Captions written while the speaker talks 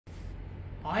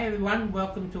Hi everyone,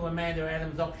 welcome to Amanda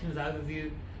Addams Auctions overview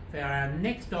for our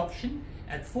next auction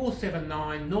at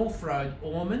 479 North Road,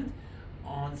 Ormond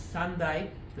on Sunday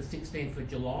the 16th of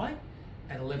July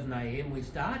at 11 AM we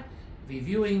start. The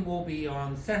viewing will be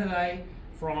on Saturday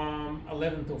from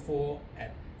 11 to 4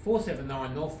 at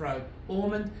 479 North Road,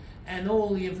 Ormond, and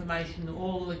all the information,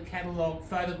 all the catalogue,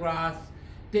 photographs,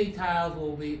 details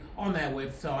will be on our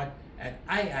website at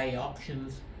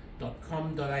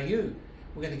aaauctions.com.au.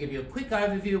 We're going to give you a quick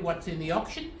overview of what's in the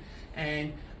auction,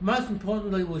 and most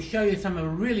importantly we'll show you some of the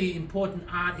really important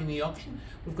art in the auction.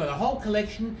 We've got a whole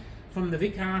collection from the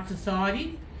Vic Art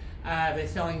Society. They're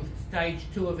selling stage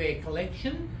 2 of their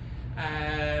collection.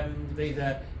 These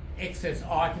are excess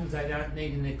items they don't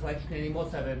need in their collection anymore,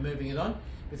 so they're moving it on.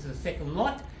 This is the second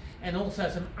lot, and also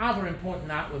some other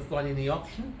important art we've got in the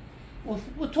auction.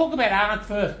 We'll talk about art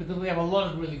first because we have a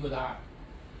lot of really good art.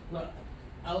 Well,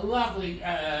 a lovely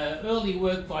early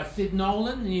work by Sid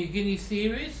Nolan, the New Guinea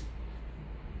series.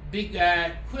 Big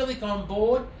acrylic on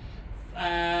board,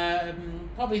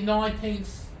 probably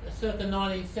circa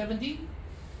 1970.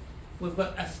 We've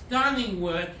got a stunning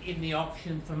work in the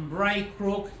auction from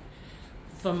Crooke,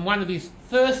 from one of his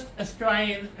first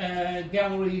Australian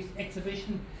galleries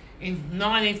exhibition in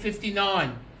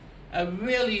 1959. A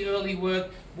really early work,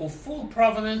 well, full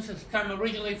provenance. Has come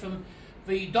originally from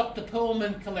the Dr.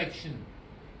 Coleman collection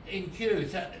in Kew.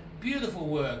 So beautiful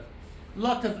work.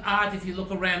 Lots of art if you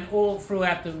look around all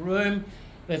throughout the room.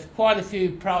 There's quite a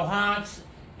few Pro Harts,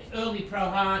 early Pro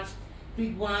Harts.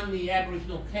 Big one, the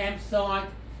Aboriginal campsite.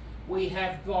 We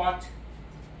have got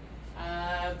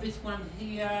this one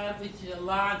here, which is a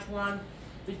large one.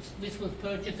 This was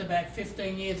purchased about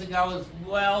 15 years ago as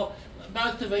well.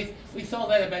 Most of these, we sold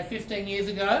that about 15 years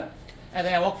ago at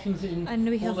our auctions in And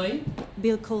we Bulleen. have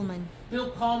Bill Coleman.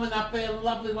 Bill Coleman up there,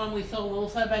 lovely one we sold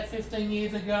also about 15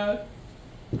 years ago.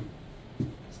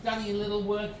 Stunning little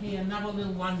work here, another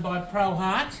little one by Pro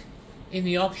Hart in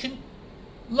the auction.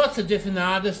 Lots of different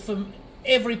artists from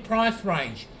every price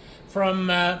range, from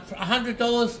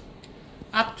 $100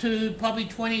 up to probably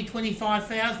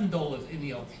 $25,000 in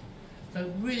the auction. So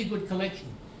really good collection.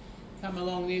 Come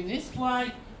along in this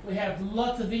way. We have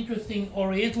lots of interesting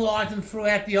Oriental items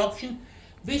throughout the auction.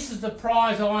 This is the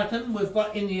prize item we've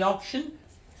got in the auction.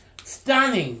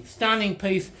 Stunning, stunning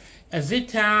piece. A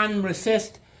Zitan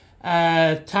recessed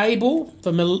table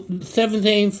from the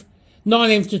 19th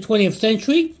to 20th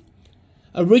century.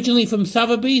 Originally from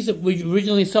Sotheby's, that we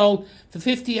originally sold for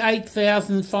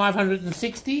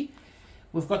 $58,560.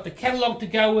 We've got the catalogue to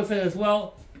go with it as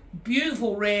well.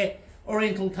 Beautiful, rare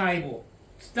Oriental table.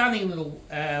 Stunning little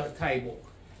table.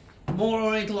 More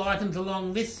Oriental items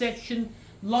along this section.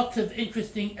 Lots of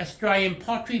interesting Australian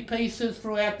pottery pieces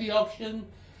throughout the auction.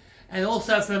 And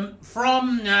also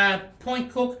from Point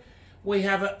Cook, we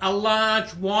have a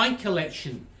large wine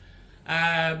collection.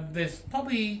 There's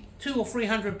probably 200 or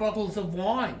 300 bottles of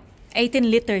wine. 18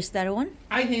 liters, that one?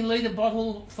 18-litre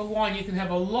bottle for wine. You can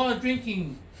have a lot of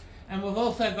drinking. And we've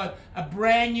also got a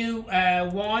brand new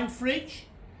wine fridge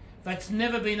that's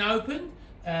never been opened.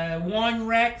 Wine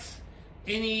racks.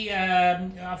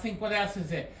 I think, what else is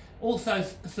there? Also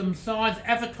some signs,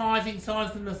 advertising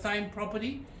signs from the same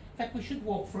property. In fact, we should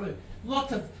walk through.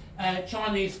 Lots of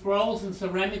Chinese scrolls and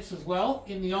ceramics as well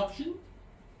in the auction.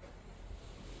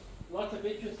 Lots of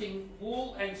interesting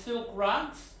wool and silk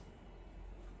rugs.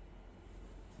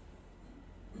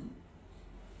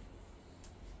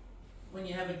 When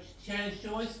you have a chance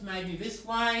choice, maybe this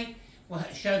way. We'll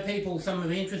show people some of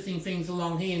the interesting things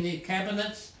along here in the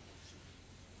cabinets.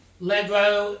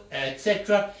 Ladro,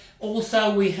 etc.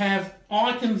 Also, we have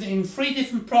items in 4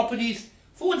 different properties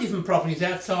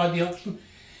outside the auction,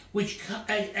 which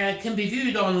can be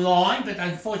viewed online, but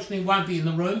unfortunately won't be in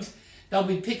the rooms. They'll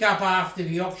be picked up after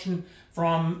the auction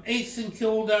from Eastern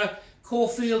Kilda,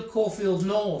 Caulfield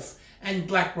North, and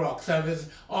Blackrock. So there's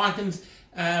items,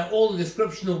 all the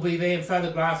description will be there in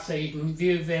photographs, so you can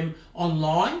view them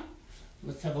online.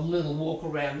 Let's have a little walk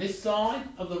around this side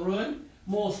of the room.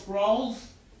 More scrolls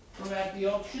throughout the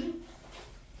auction.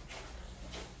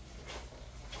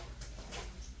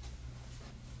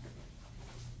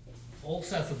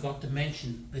 Also forgot to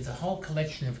mention, there's a whole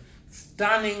collection of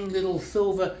stunning little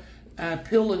silver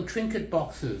pill and trinket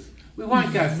boxes. We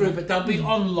won't go through, but they'll be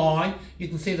online. You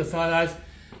can see the photos.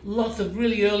 Lots of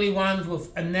really early ones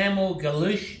with enamel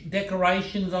galouche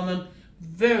decorations on them.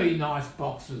 Very nice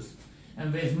boxes.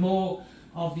 And there's more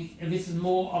of the, and this is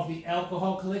more of the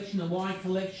alcohol collection, the wine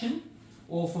collection,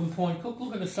 or from Point Cook.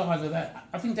 Look at the size of that.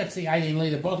 I think that's the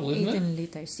 18-litre bottle, isn't it? 18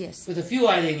 litres, yes. There's a few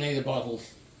 18-litre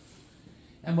bottles.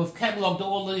 And we've catalogued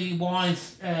all the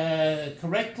wines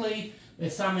correctly.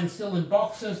 There's some still in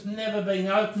boxes, never been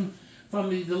opened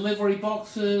from the delivery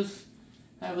boxes.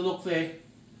 Have a look there.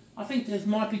 I think there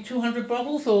might be 200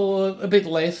 bottles or a bit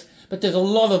less, but there's a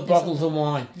lot of bottles of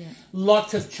wine. Yeah.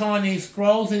 Lots of Chinese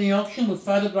scrolls in the auction. We've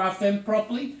photographed them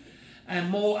properly. And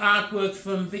more artworks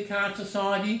from Vic Art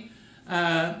Society.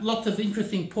 Lots of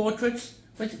interesting portraits.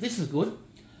 This is good.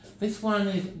 This one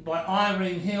is by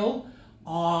Irene Hill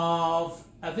of,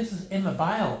 this is Emma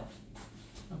Bale.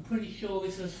 I'm pretty sure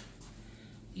this is,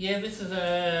 yeah, this is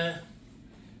a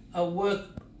work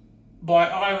by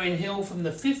Irene Hill from the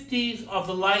 50s of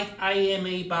the late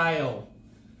A.M.E. Bale.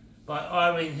 By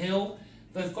Irene Hill.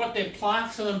 They've got their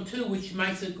plaques on them too, which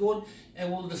makes it good,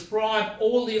 and will describe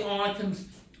all the items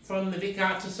from the Vic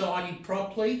Art Society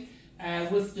properly,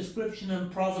 with description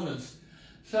and provenance.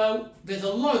 So there's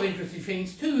a lot of interesting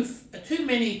things, too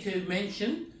many to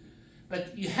mention,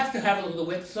 but you have to have a look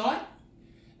at the website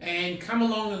and come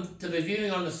along to the viewing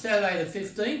on the Saturday the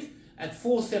 15th at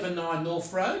 479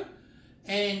 North Road,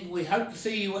 and we hope to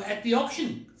see you at the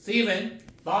auction. See you then.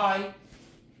 Bye.